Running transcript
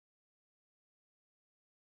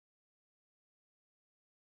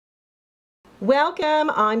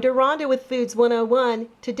Welcome, I'm Deronda with Foods 101.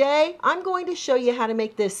 Today I'm going to show you how to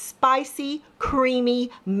make this spicy,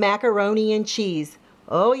 creamy macaroni and cheese.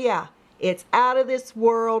 Oh yeah, it's out of this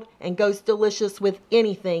world and goes delicious with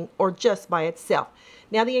anything or just by itself.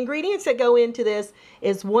 Now the ingredients that go into this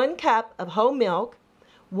is 1 cup of whole milk,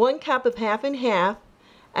 1 cup of half and half,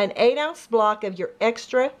 an 8-ounce block of your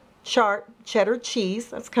extra Sharp Cheddar cheese.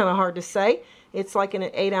 That's kind of hard to say. It's like in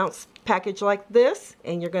an 8-ounce package like this,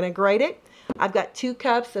 and you're going to grate it. I've got 2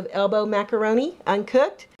 cups of Elbow Macaroni,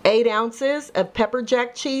 uncooked, 8 ounces of pepper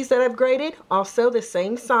jack cheese that I've grated, also the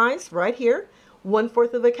same size right here,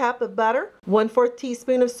 1/4 of a cup of butter, 1/4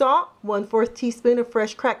 teaspoon of salt, 1/4 teaspoon of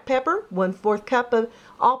fresh cracked pepper, 1/4 cup of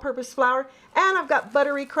all-purpose flour, and I've got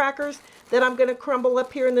buttery crackers that I'm going to crumble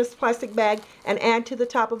up here in this plastic bag and add to the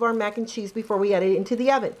top of our mac and cheese before we add it into the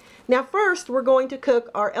oven. Now first we're going to cook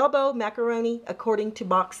our elbow macaroni according to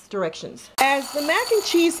box directions. As the mac and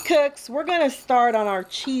cheese cooks, we're going to start on our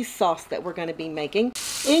cheese sauce that we're going to be making.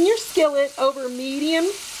 In your skillet over medium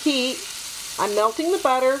heat, I'm melting the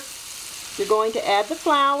butter. You're going to add the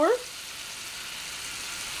flour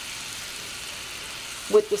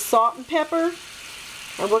with the salt and pepper,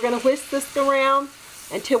 and we're going to whisk this around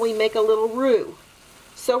until we make a little roux.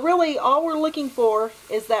 So really all we're looking for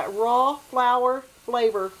is that raw flour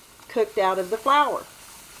flavor cooked out of the flour.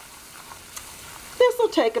 This will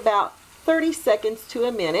take about 30 seconds to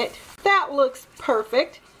a minute. That looks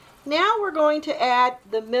perfect. Now we're going to add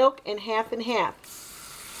the milk in half and half.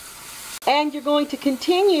 And you're going to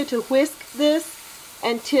continue to whisk this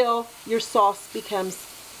until your sauce becomes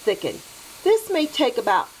thickened. This may take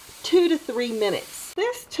about 2 to 3 minutes.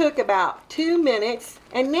 This took about 2 minutes,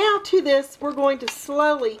 and now to this we're going to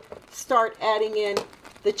slowly start adding in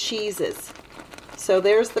the cheeses. So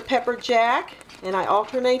there's the pepper jack, and I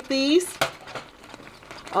alternate these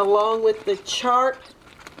along with the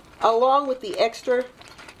extra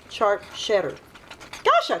Sharp Cheddar.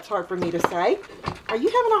 Gosh, that's hard for me to say. Are you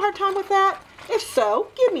having a hard time with that? If so,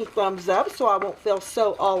 give me a thumbs up so I won't feel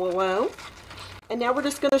so all alone. And now we're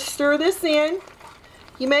just going to stir this in.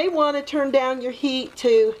 You may want to turn down your heat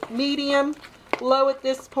to medium, low at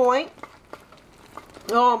this point.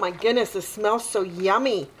 Oh my goodness, it smells so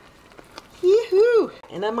yummy. Yee-hoo!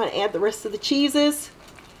 And I'm going to add the rest of the cheeses.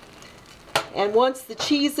 And once the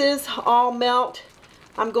cheeses all melt,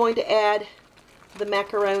 I'm going to add the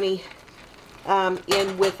macaroni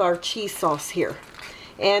in with our cheese sauce here.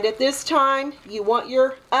 And at this time, you want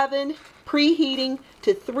your oven preheating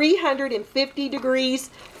to 350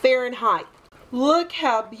 degrees Fahrenheit. Look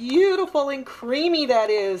how beautiful and creamy that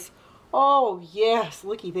is. Oh yes,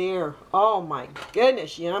 looky there. Oh my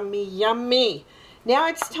goodness, yummy, yummy. Now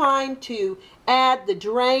it's time to add the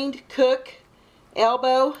drained cook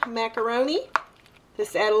elbow macaroni.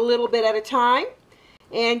 Just add a little bit at a time.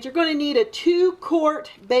 And you're going to need a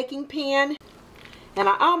 2-quart baking pan. And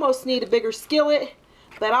I almost need a bigger skillet,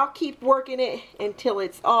 but I'll keep working it until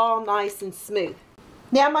it's all nice and smooth.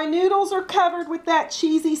 Now my noodles are covered with that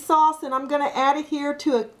cheesy sauce, and I'm going to add it here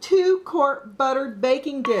to a 2-quart buttered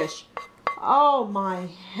baking dish. Oh my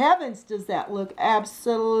heavens, does that look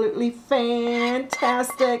absolutely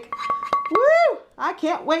fantastic. Woo! I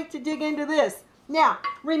can't wait to dig into this. Now,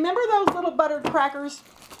 remember those little buttered crackers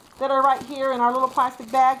that are right here in our little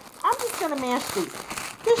plastic bag? I'm just going to mash these.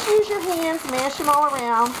 Just use your hands, mash them all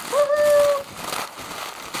around. Woohoo!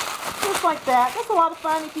 Just like that. That's a lot of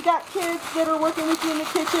fun. If you got kids that are working with you in the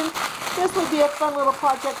kitchen, this would be a fun little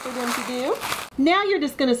project for them to do. Now you're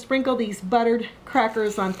just going to sprinkle these buttered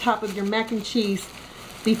crackers on top of your mac and cheese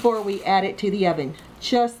before we add it to the oven.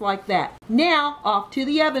 Just like that. Now off to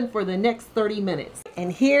the oven for the next 30 minutes.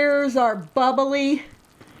 And here's our bubbly,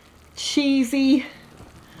 cheesy,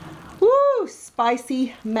 woo,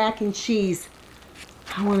 spicy mac and cheese.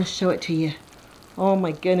 I want to show it to you. Oh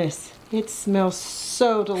my goodness. It smells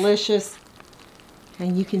so delicious.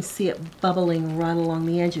 And you can see it bubbling right along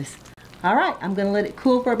the edges. Alright, I'm going to let it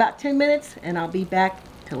cool for about 10 minutes and I'll be back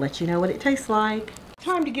to let you know what it tastes like.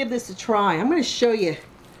 Time to give this a try. I'm going to show you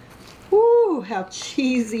how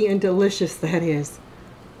cheesy and delicious that is.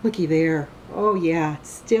 Looky there. Oh yeah, it's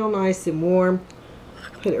still nice and warm.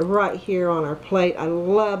 Put it right here on our plate. I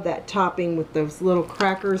love that topping with those little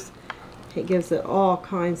crackers. It gives it all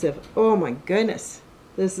kinds of, oh my goodness.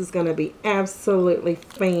 This is going to be absolutely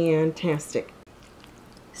fantastic.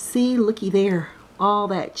 See, looky there. All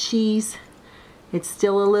that cheese. It's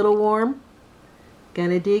still a little warm.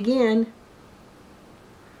 Gonna dig in.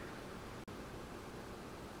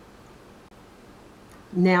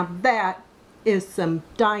 Now that is some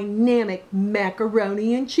dynamic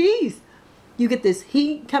macaroni and cheese. You get this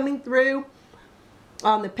heat coming through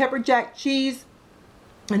on the pepper jack cheese.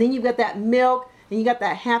 And then you've got that milk, and you got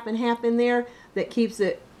that half and half in there that keeps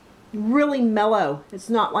it really mellow. It's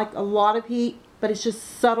not like a lot of heat, but it's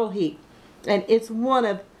just subtle heat. And it's one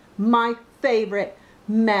of my favorite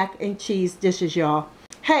mac and cheese dishes, y'all.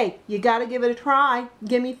 Hey, you got to give it a try.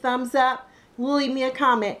 Give me thumbs up. Leave me a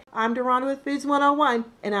comment. I'm Dorana with Foods 101,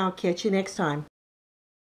 and I'll catch you next time.